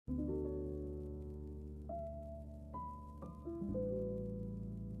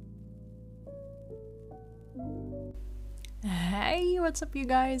Hey, what's up you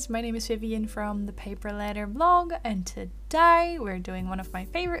guys? My name is Vivian from ThePaperLetterBlog, and today we're doing one of my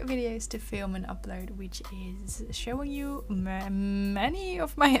favorite videos to film and upload, which is showing you many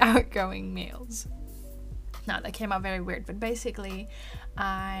of my outgoing mails. Now that came out very weird, but basically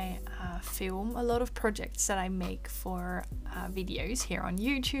I film a lot of projects that I make for videos here on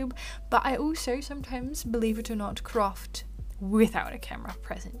YouTube, but I also sometimes, believe it or not, craft without a camera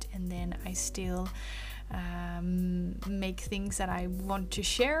present, and then I still make things that I want to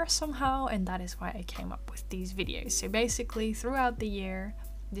share somehow, and that is why I came up with these videos. So basically throughout the year,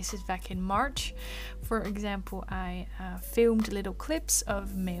 this is back in March, for example, I filmed little clips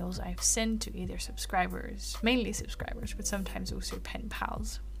of mails I've sent to either subscribers, mainly subscribers, but sometimes also pen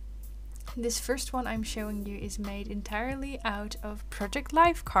pals. This first one I'm showing you is made entirely out of Project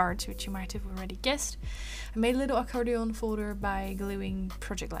Life cards, which you might have already guessed. I made a little accordion folder by gluing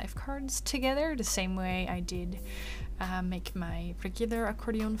Project Life cards together, the same way I did make my regular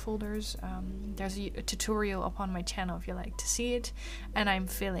accordion folders. There's a tutorial up on my channel if you like to see it, and I'm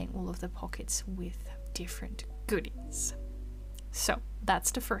filling all of the pockets with different goodies. So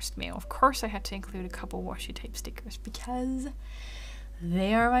that's the first mail. Of course I had to include a couple washi tape stickers because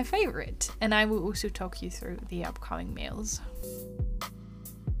they are my favorite, and I will also talk you through the upcoming mails.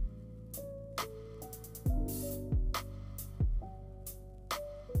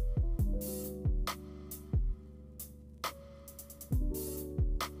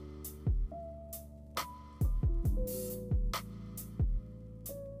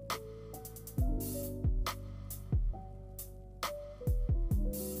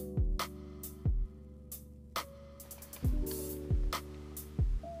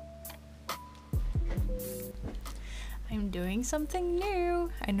 I'm doing something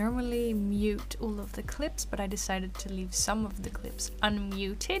new. I normally mute all of the clips, but I decided to leave some of the clips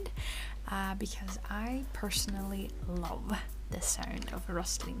unmuted because I personally love the sound of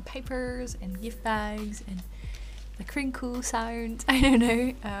rustling papers and gift bags and the crinkle sound. I don't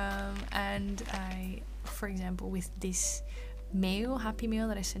know. And I, for example, with this mail, happy mail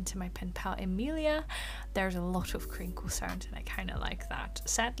that I sent to my pen pal Emilia, there's a lot of crinkle sound, and I kind of like that.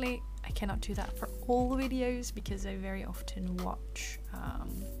 Sadly, I cannot do that for all the videos because I very often watch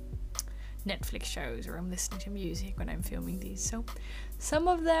Netflix shows, or I'm listening to music when I'm filming these. So some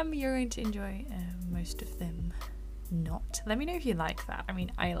of them you're going to enjoy, most of them not. Let me know if you like that. I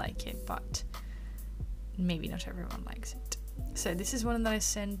mean, I like it, but maybe not everyone likes it. So this is one that I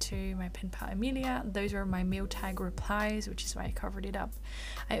sent to my pen pal Emilia. Those are my mail tag replies, which is why I covered it up.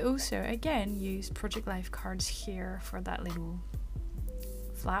 I also, again, used Project Life cards here for that little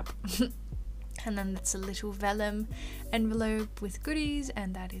flap. And then that's a little vellum envelope with goodies,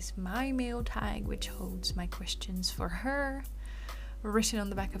 and that is my mail tag, which holds my questions for her, written on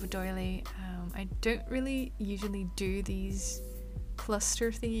the back of a doily. I don't really usually do these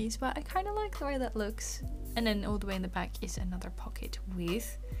cluster thingies, but I kind of like the way that looks. And then all the way in the back is another pocket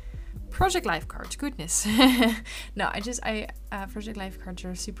with Project Life cards. Goodness. No, Project Life cards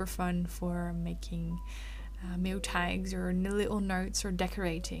are super fun for making mail tags or little notes or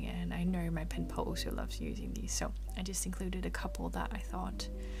decorating, and I know my pen pal also loves using these, so I just included a couple that I thought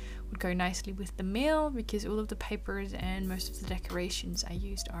would go nicely with the mail, because all of the papers and most of the decorations I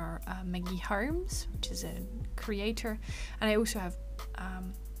used are Maggie Holmes, which is a creator, and I also have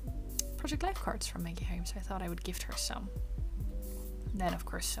Project Life cards from Maggie Holmes, so I thought I would gift her some. Then of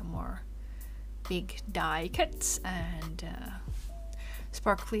course some more big die cuts and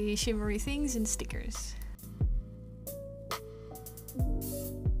sparkly shimmery things and stickers.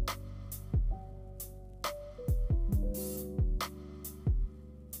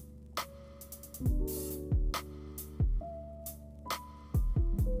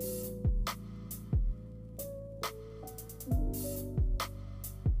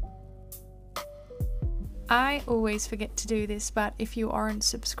 I always forget to do this, but if you aren't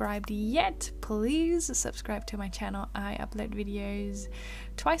subscribed yet, please subscribe to my channel. I upload videos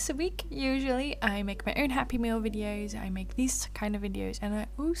twice a week usually. I make my own happy meal videos, I make these kind of videos, and I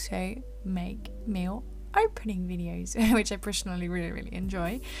also make meal opening videos, which I personally really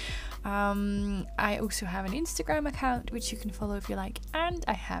enjoy. I also have an Instagram account which you can follow if you like, and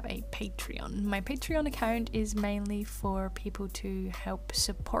I have a Patreon. My Patreon account is mainly for people to help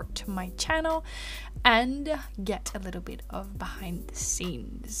support my channel and get a little bit of behind the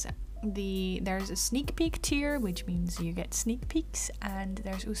scenes. There's a sneak peek tier, which means you get sneak peeks, and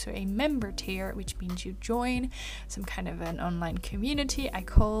there's also a member tier, which means you join some kind of an online community. I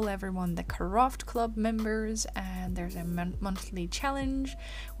call everyone the Craft Club members, and there's a monthly challenge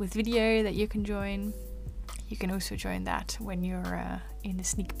with video that you can join. You can also join that when you're in the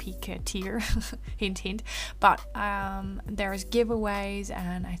sneak peek tier, hint hint. But there's giveaways,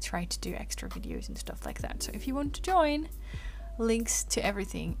 and I try to do extra videos and stuff like that. So if you want to join, links to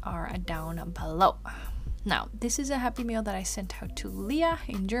everything are down below. Now, this is a Happy Meal that I sent out to Leah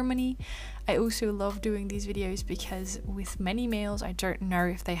in Germany. I also love doing these videos because with many mails I don't know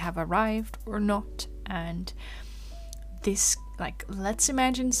if they have arrived or not, and this, like, let's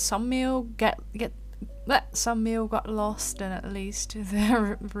imagine some mail got lost, and at least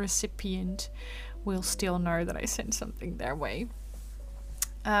the recipient will still know that I sent something their way.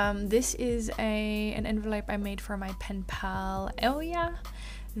 This is an envelope I made for my Penpal area.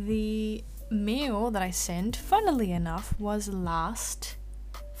 The mail that I sent, funnily enough, was last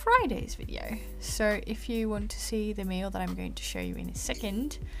Friday's video. So if you want to see the mail that I'm going to show you in a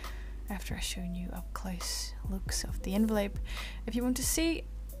second, after I've shown you up close looks of the envelope, if you want to see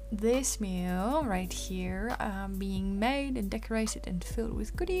this meal right here being made and decorated and filled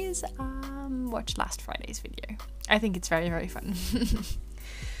with goodies, watch last Friday's video. I think it's very, very fun.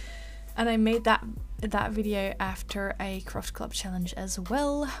 And I made that video after a Craft Club challenge as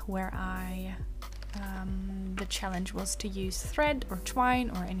well, where the challenge was to use thread or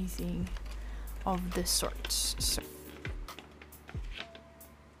twine or anything of the sorts. So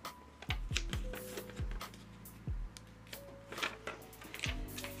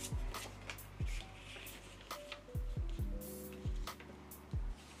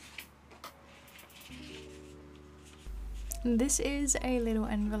this is a little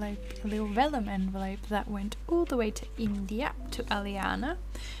envelope, a little vellum envelope that went all the way to India, to Aliana.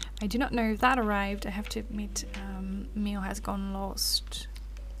 I do not know if that arrived. I have to admit, mail has gone lost.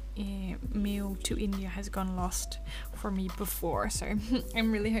 Mail to India has gone lost for me before, so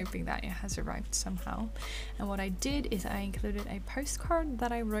I'm really hoping that it has arrived somehow. And what I did is I included a postcard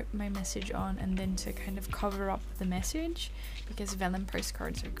that I wrote my message on, and then to kind of cover up the message, because vellum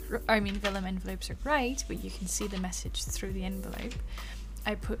postcards are, vellum envelopes are great, but you can see the message through the envelope.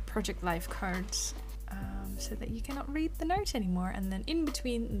 I put Project Life cards so that you cannot read the note anymore, and then in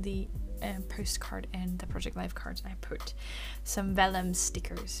between the postcard and the Project Life cards I put some vellum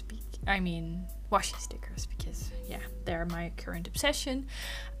stickers, washi stickers, because yeah, they're my current obsession,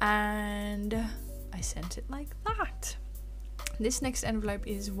 and I sent it like that. This next envelope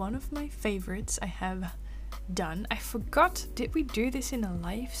is one of my favorites I have done. I forgot, did we do this in a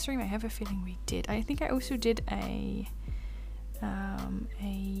live stream? I have a feeling we did. I think I also did a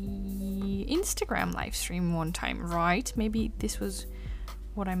Instagram live stream one time, right? Maybe this was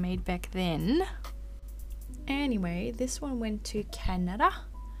what I made back then. Anyway, this one went to Canada,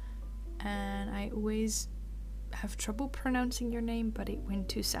 and I always have trouble pronouncing your name, but it went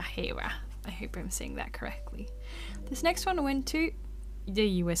to Sahara. I hope I'm saying that correctly. This next one went to the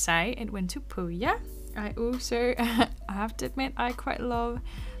USA. It went to Puya. I also I have to admit, I quite love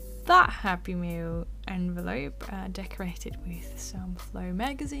that Happy Meal envelope, decorated with some Flow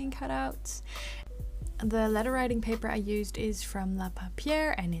magazine cutouts. The letter writing paper I used is from La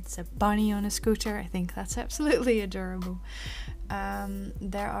Papier, and it's a bunny on a scooter. I think that's absolutely adorable.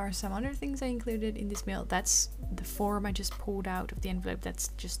 There are some other things I included in this mail. That's the form I just pulled out of the envelope. That's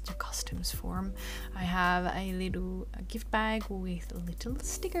just the customs form. I have a little gift bag with little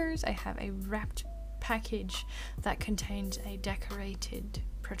stickers. I have a wrapped package that contains a decorated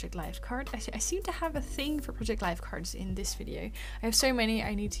Project Life card. I seem to have a thing for Project Life cards in this video. I have so many,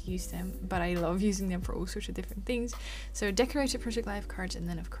 I need to use them, but I love using them for all sorts of different things. So decorated Project Life cards, and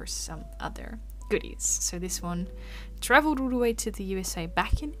then of course some other goodies. So this one traveled all the way to the USA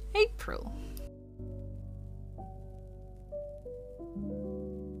back in April.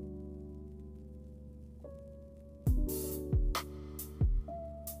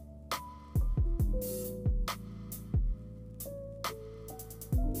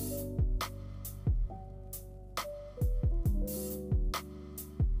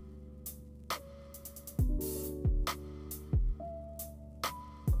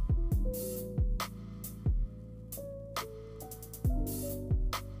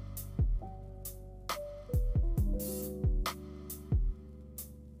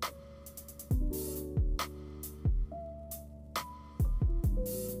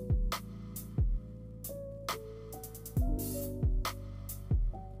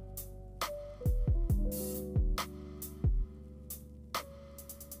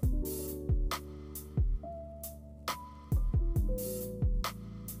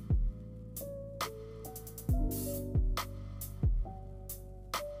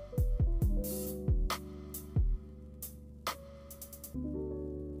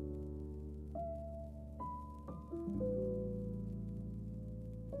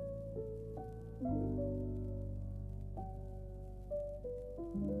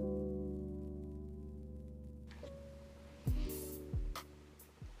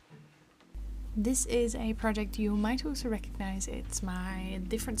 This is a project you might also recognize. It's my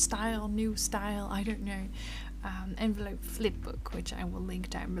different style, new style, I don't know, envelope flip book, which I will link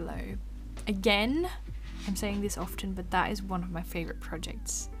down below. Again, I'm saying this often, but that is one of my favorite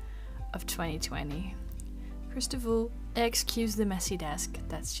projects of 2020. First of all, excuse the messy desk,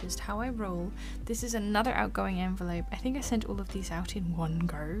 that's just how I roll. This is another Outgoing envelope. I think I sent all of these out in one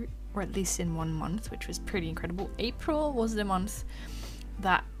go, or at least in 1 month, which was pretty incredible. April was the month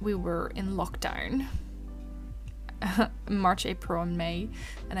that we were in lockdown. March, April and May,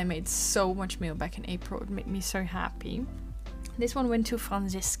 and I made so much mail back in April. It made me so happy. This one went to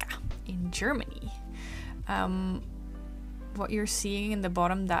Franziska in Germany. What you're seeing in the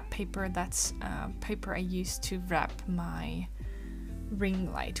bottom, that paper, that's paper I used to wrap my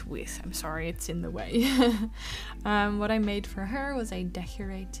ring light with. I'm sorry, it's in the way. What I made for her was I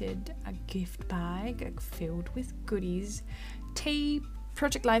decorated a gift bag filled with goodies, tape,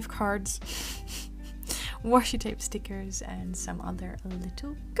 Project Life cards, washi tape stickers, and some other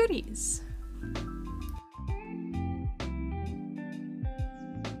little goodies.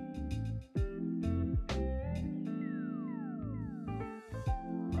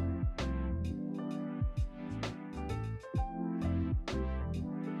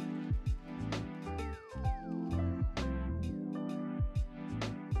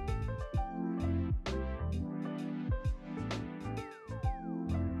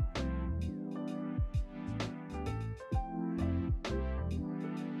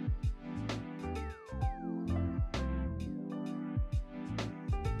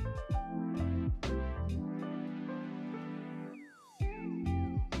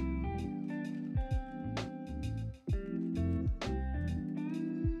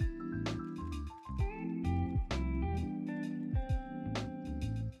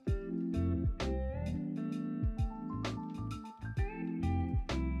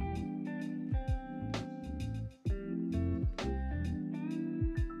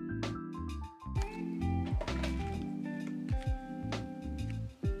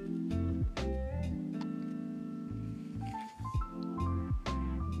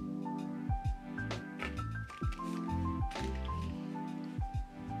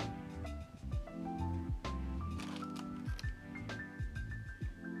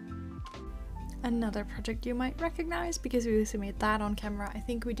 Another project you might recognize because we also made that on camera. I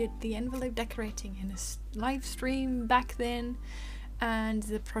think we did the envelope decorating in a live stream back then, and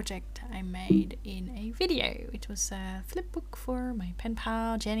the project I made in a video. It was a flip book for my pen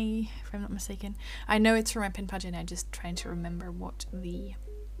pal Jenny, if I'm not mistaken. I know it's for my pen pal Jenny, I'm just trying to remember what the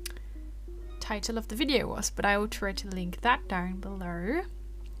title of the video was, but I will try to link that down below.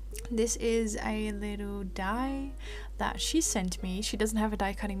 This is a little die that she sent me. She doesn't have a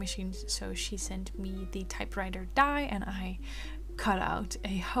die cutting machine, so she sent me the typewriter die, and I cut out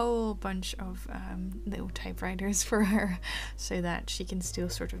a whole bunch of little typewriters for her so that she can still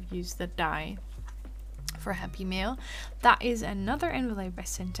sort of use the die for Happy Meal. That is another envelope I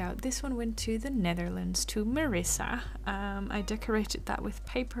sent out. This one went to the Netherlands, to Marissa. I decorated that with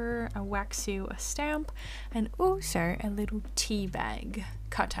paper, a wax seal, a stamp, and also a little tea bag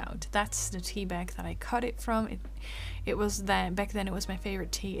cutout. That's the tea bag that I cut it from. It was that back then it was my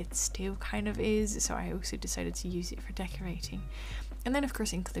favorite tea. It still kind of is, so I also decided to use it for decorating. And then of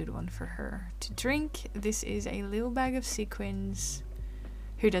course include one for her to drink. This is a little bag of sequins.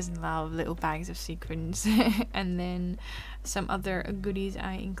 Who doesn't love little bags of sequins? And then some other goodies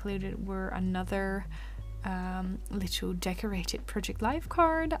I included were another little decorated Project Life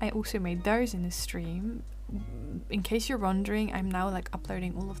card. I also made those in the stream. In case you're wondering, I'm now like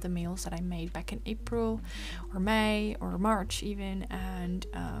uploading all of the meals that I made back in April or May or March even, and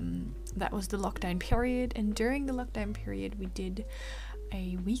that was the lockdown period. And during the lockdown period we did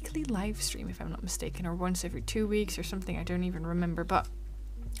a weekly live stream, if I'm not mistaken, or once every 2 weeks or something, I don't even remember, but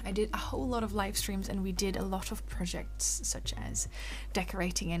I did a whole lot of live streams, and we did a lot of projects such as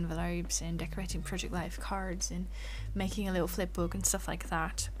decorating envelopes and decorating Project Life cards and making a little flip book and stuff like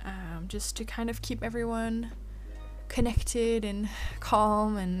that, just to kind of keep everyone connected and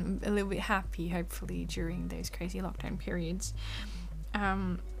calm and a little bit happy, hopefully, during those crazy lockdown periods.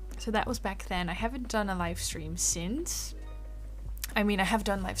 So that was back then. I haven't done a live stream since. I mean, I have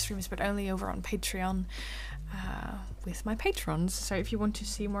done live streams, but only over on Patreon with my patrons. So if you want to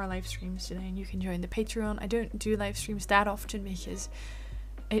see more live streams, then you can join the Patreon. I don't do live streams that often because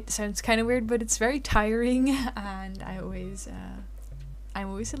it sounds kind of weird, but it's very tiring, and I'm always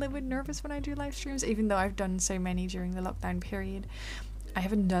a little bit nervous when I do live streams, even though I've done so many during the lockdown period. I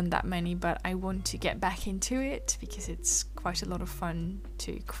haven't done that many, but I want to get back into it because it's quite a lot of fun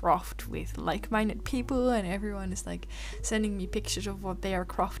to craft with like-minded people, and everyone is like sending me pictures of what they are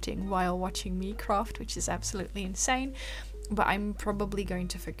crafting while watching me craft, which is absolutely insane. But I'm probably going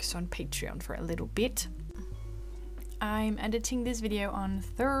to focus on Patreon for a little bit. I'm editing this video on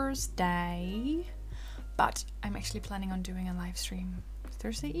Thursday, but I'm actually planning on doing a live stream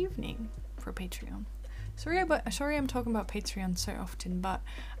Thursday evening for Patreon. Sorry I'm talking about Patreon so often, but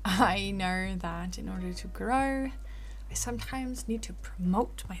I know that in order to grow, I sometimes need to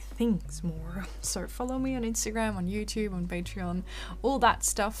promote my things more. So follow me on Instagram, on YouTube, on Patreon, all that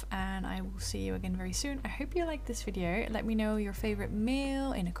stuff, and I will see you again very soon. I hope you liked this video. Let me know your favorite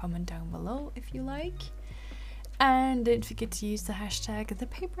meal in a comment down below if you like. And don't forget to use the hashtag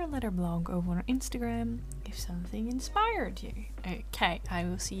ThePaperLetterBlog over on Instagram if something inspired you. Okay, I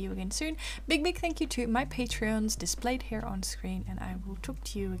will see you again soon. Big thank you to my Patreons displayed here on screen, and I will talk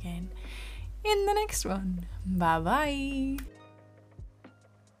to you again in the next one. Bye bye.